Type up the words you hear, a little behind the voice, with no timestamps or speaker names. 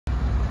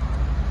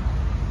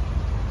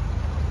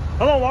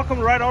Hello, welcome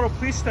to Ride Auto.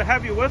 Pleased to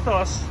have you with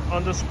us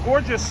on this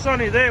gorgeous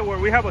sunny day where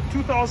we have a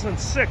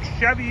 2006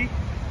 Chevy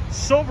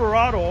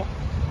Silverado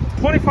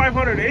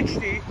 2500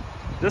 HD.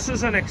 This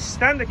is an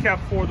extended cab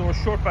four-door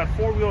short bed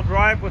four-wheel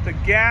drive with a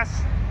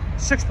gas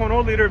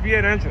 6.0 liter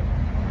V8 engine.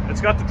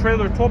 It's got the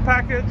trailer tow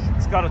package,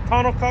 it's got a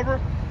tonneau cover,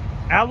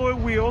 alloy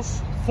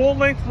wheels,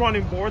 full-length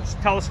running boards,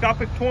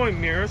 telescopic towing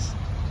mirrors,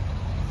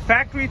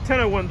 factory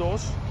tinted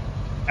windows.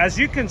 As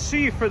you can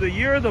see, for the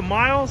year, the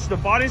miles, the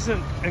body's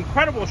in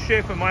incredible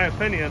shape in my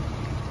opinion.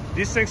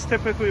 These things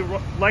typically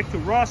like to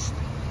rust.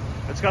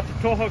 It's got the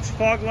tow hooks,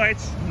 fog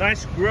lights,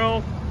 nice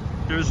grille.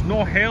 There's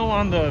no hail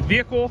on the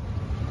vehicle.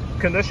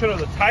 Condition of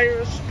the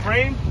tires,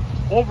 frame,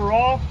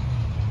 overall,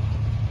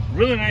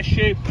 really nice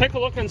shape. Take a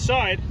look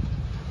inside.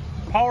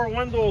 Power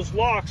windows,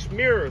 locks,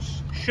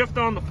 mirrors, shift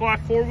on the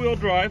flat four-wheel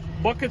drive,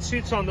 bucket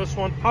seats on this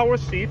one, power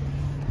seat.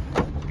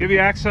 Give you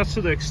access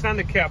to the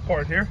extended cab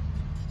part here.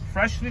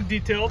 Freshly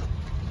detailed.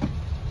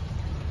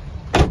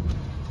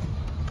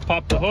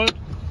 Pop the hood.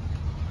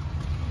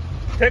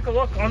 Take a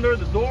look under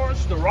the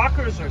doors. The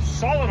rockers are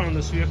solid on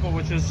this vehicle,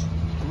 which is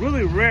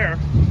really rare.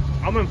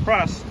 I'm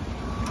impressed.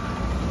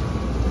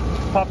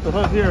 Pop the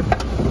hood here.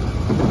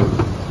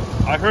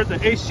 I heard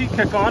the AC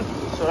kick on,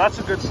 so that's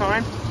a good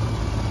sign.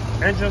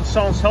 Engine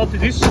sounds healthy.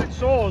 These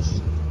 6.0s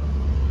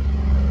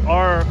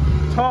are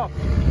tough.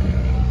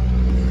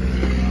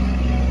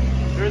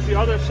 There's the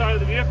other side of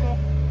the vehicle.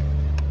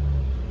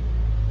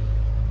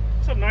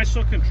 It's a nice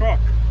looking truck.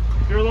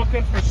 If you're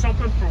looking for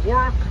something for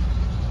work,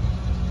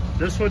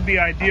 this would be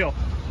ideal.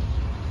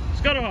 It's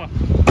got a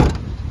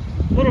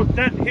little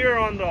dent here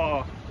on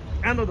the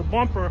end of the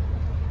bumper.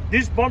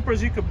 These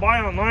bumpers you could buy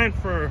online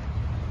for a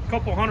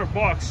couple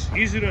 $100,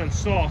 easy to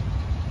install.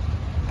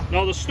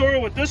 Now the story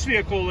with this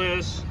vehicle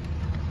is,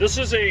 this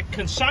is a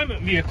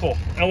consignment vehicle,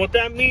 and what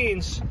that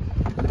means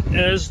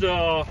is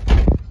the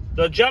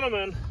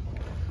gentleman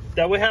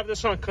that we have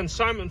this on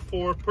consignment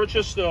for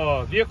purchased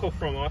the vehicle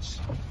from us,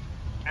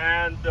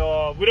 and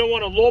we don't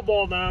want to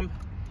lowball them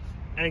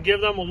and give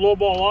them a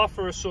lowball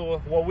offer. So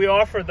what we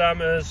offer them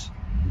is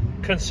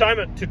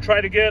consignment to try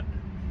to get,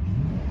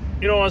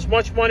 you know, as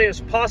much money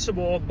as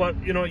possible, but,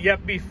 you know,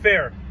 yet be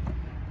fair.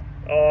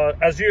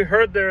 As you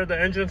heard there, the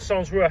engine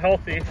sounds real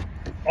healthy.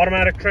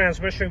 Automatic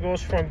transmission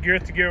goes from gear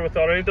to gear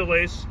without any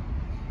delays.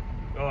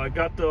 I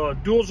got the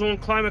dual zone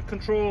climate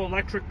control,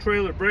 electric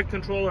trailer brake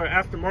controller,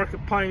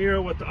 aftermarket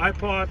Pioneer with the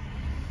iPod,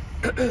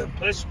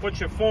 place to put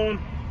your phone.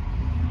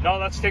 Now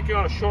let's take you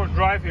on a short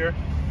drive here.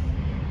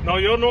 Now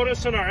you'll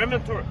notice in our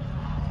inventory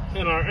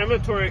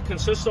it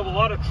consists of a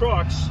lot of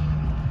trucks.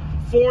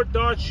 Ford,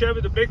 Dodge,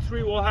 Chevy, the big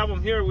three, we'll have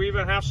them here. We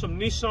even have some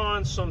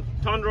Nissans, some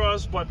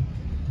Tundras, but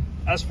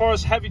as far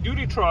as heavy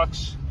duty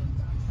trucks,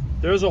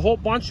 there's a whole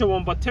bunch of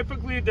them, but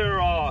typically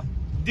they're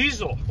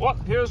diesel. Well,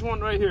 here's one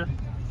right here.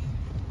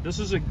 This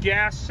is a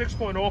gas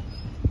 6.0,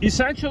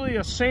 essentially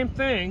the same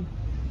thing,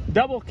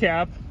 double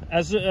cab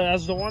as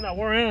the one that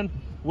we're in,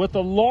 with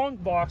a long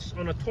box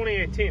on a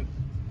 2018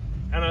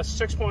 and a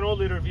 6.0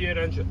 liter V8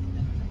 engine.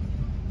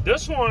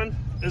 This one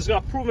has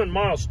got proven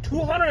miles,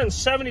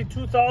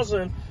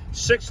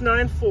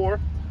 272,694.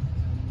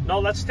 Now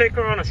let's take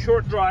her on a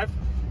short drive.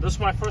 This is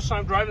my first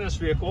time driving this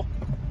vehicle,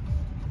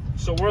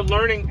 so we're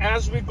learning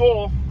as we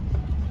go.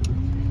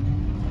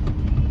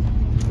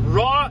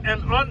 Raw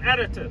and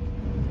unedited.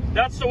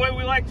 That's the way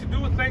we like to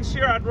do things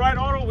here at Ride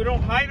Auto. We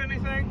don't hide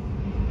anything.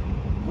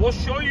 We'll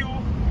show you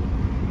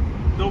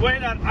the way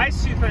that I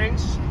see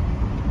things,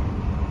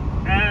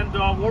 and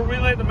we'll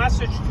relay the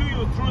message to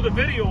you through the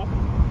video.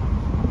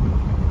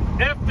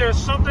 If there's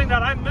something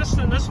that I missed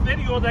in this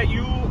video that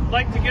you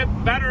like to get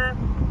better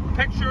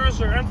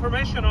pictures or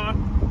information on,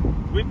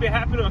 we'd be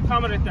happy to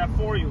accommodate that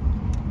for you.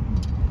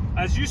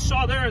 As you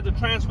saw there, the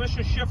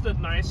transmission shifted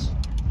nice,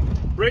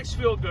 brakes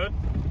feel good,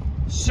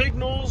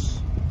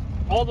 signals,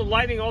 all the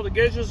lighting, all the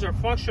gauges are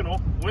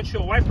functional,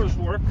 windshield wipers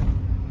work.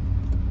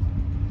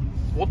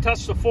 We'll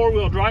test the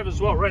four-wheel drive as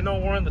well. Right now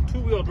we're in the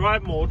two-wheel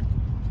drive mode.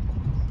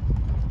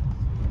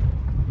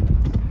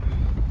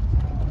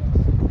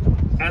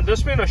 And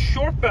this being a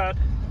short bed,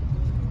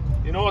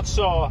 you know, it's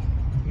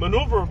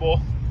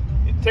maneuverable.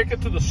 You take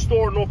it to the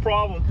store, no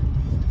problem.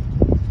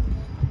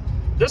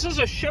 This is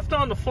a shift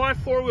on the fly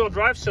four-wheel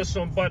drive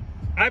system, but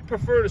I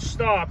prefer to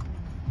stop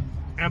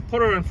and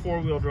put her in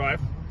four-wheel drive.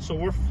 So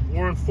we're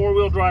in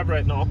four-wheel drive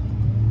right now.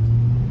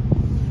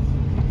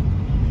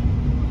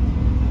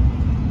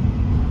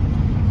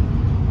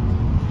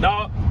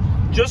 Now,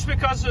 just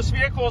because this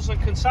vehicle is in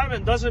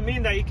consignment doesn't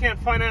mean that you can't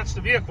finance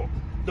the vehicle.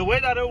 The way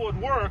that it would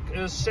work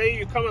is, say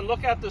you come and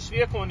look at this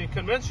vehicle and you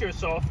convince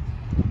yourself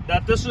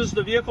that this is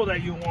the vehicle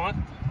that you want,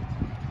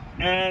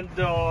 and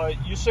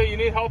you say you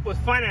need help with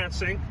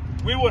financing,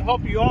 we would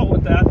help you out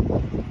with that.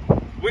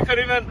 We could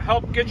even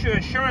help get you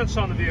insurance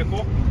on the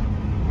vehicle.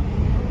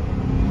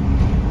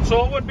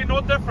 So it would be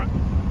no different.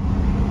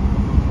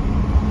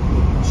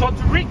 So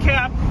to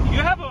recap,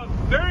 you have a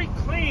very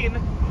clean,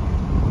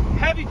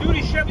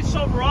 heavy-duty Chevy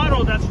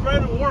Silverado that's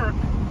ready to work.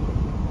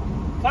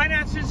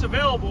 Finance is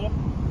available.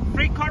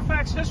 Free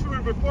Carfax history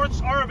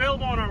reports are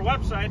available on our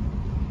website.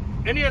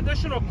 Any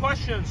additional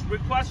questions,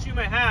 requests you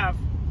may have,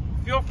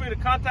 feel free to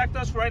contact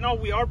us. Right now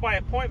we are by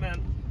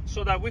appointment,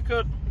 so that we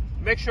could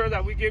make sure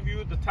that we give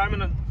you the time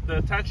and the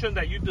attention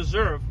that you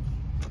deserve.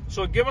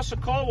 So give us a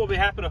call, we'll be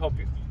happy to help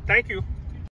you. Thank you.